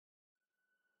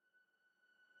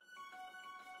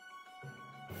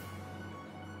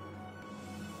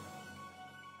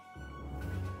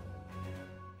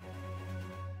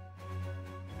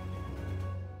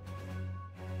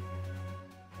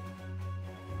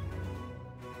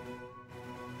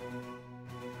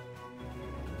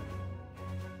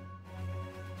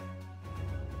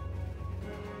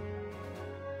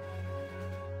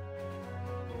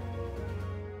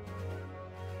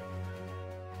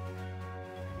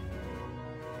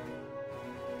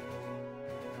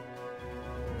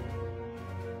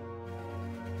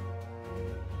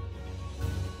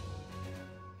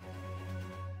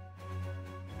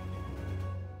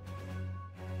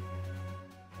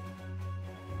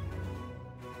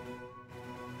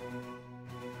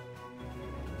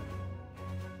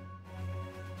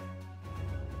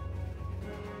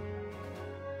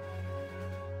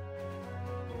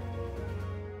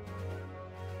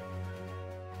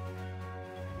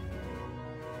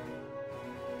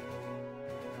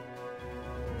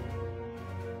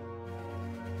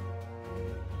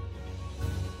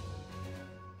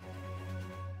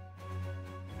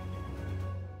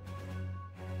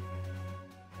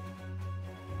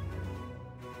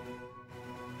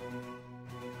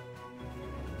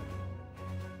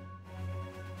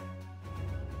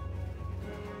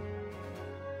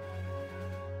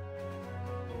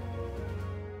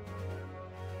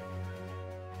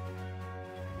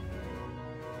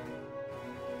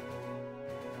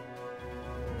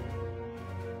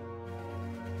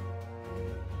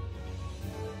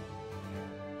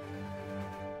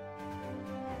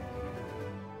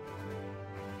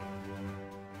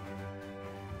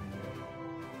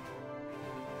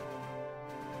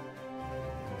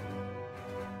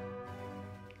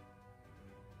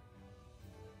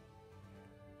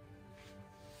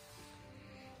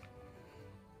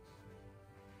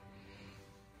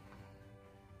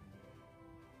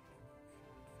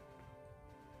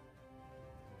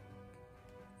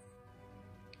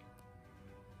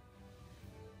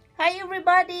Hi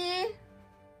everybody!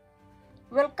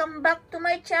 Welcome back to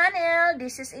my channel.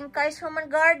 This is Engkay's Home and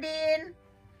Garden.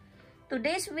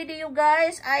 Today's video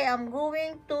guys, I am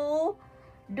going to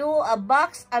do a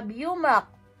box of UMAC.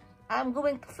 I'm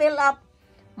going to fill up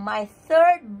my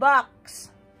third box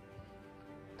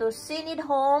to send it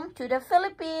home to the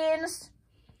Philippines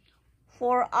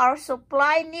for our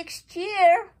supply next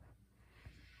year.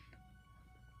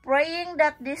 Praying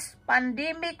that this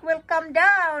pandemic will come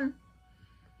down.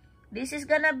 This is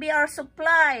gonna be our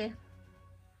supply.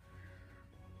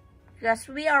 Because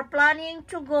we are planning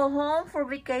to go home for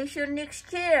vacation next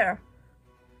year.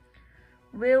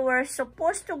 We were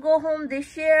supposed to go home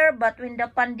this year, but when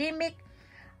the pandemic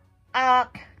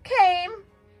came,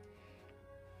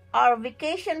 our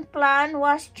vacation plan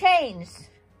was changed.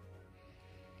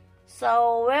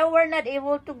 So we were not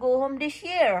able to go home this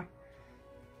year.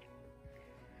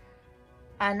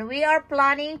 And we are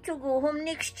planning to go home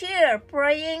next year,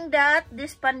 praying that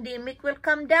this pandemic will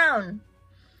come down.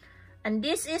 And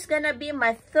this is gonna be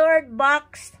my third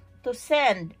box to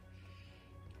send.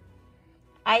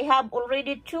 I have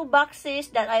already 2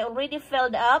 boxes that I already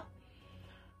filled up.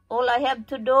 All I have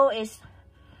to do is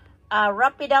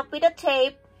wrap it up with a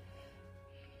tape.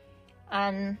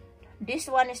 And this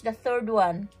one is the third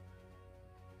one.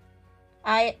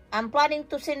 I'm planning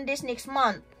to send this next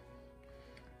month,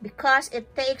 because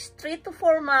it takes 3 to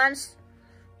 4 months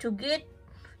to get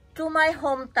to my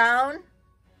hometown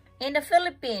in the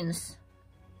Philippines.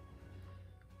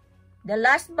 The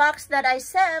last box that I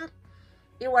sent,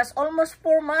 it was almost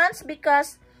 4 months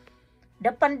because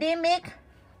the pandemic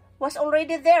was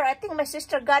already there. I think my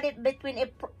sister got it between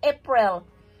April.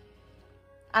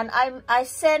 And I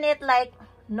sent it like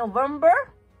November.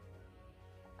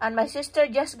 And my sister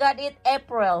just got it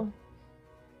April.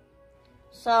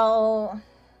 So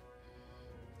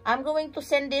I'm going to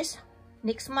send this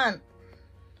next month,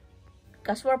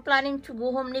 because we're planning to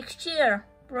go home next year,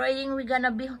 praying we're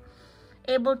gonna be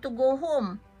able to go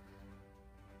home.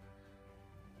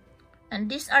 And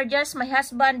these are just my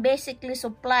husband basically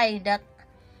supply that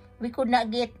we could not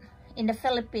get in the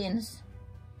Philippines.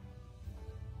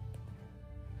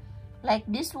 Like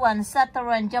this one,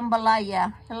 Sataran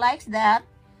Jambalaya. He likes that.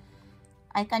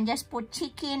 I can just put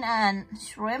chicken and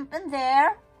shrimp in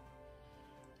there.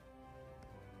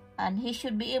 And he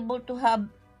should be able to have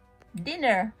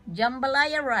dinner,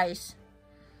 jambalaya rice.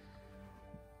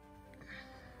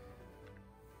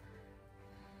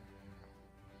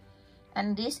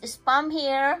 And this is Spam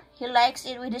here. He likes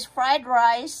it with his fried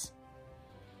rice.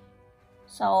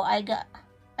 So I got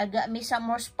me some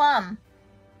more Spam.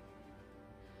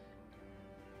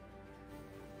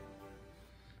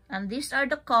 And these are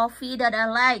the coffee that I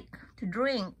like to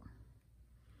drink.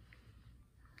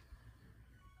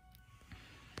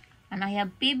 And I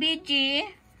have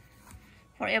PBG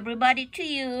for everybody to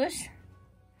use.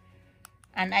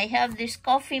 And I have this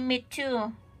coffee meat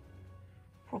too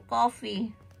for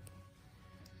coffee.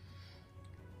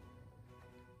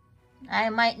 I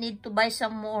might need to buy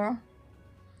some more.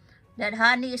 That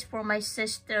honey is for my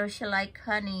sister. She likes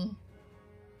honey.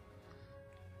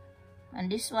 And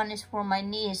this one is for my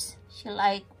niece. She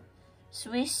likes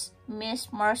Swiss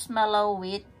Miss marshmallow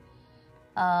with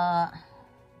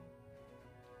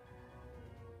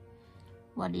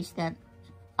what is that?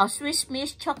 A Swiss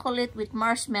Miss chocolate with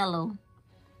marshmallow.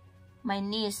 My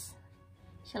niece,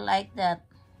 she liked that.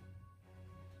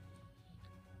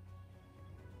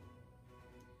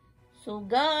 So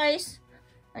guys,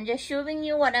 I'm just showing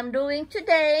you what I'm doing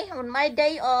today on my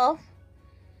day off.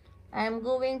 I'm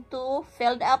going to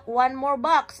fill up 1 more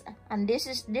box, and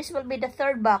this will be the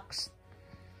third box.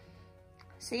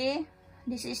 See,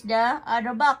 this is the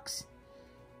other box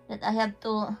that I have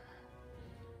to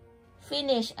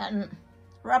finish and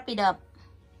wrap it up.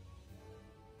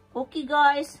 Okay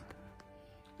guys,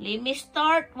 let me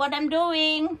start what I'm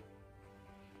doing.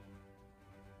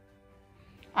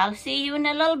 I'll see you in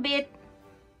a little bit.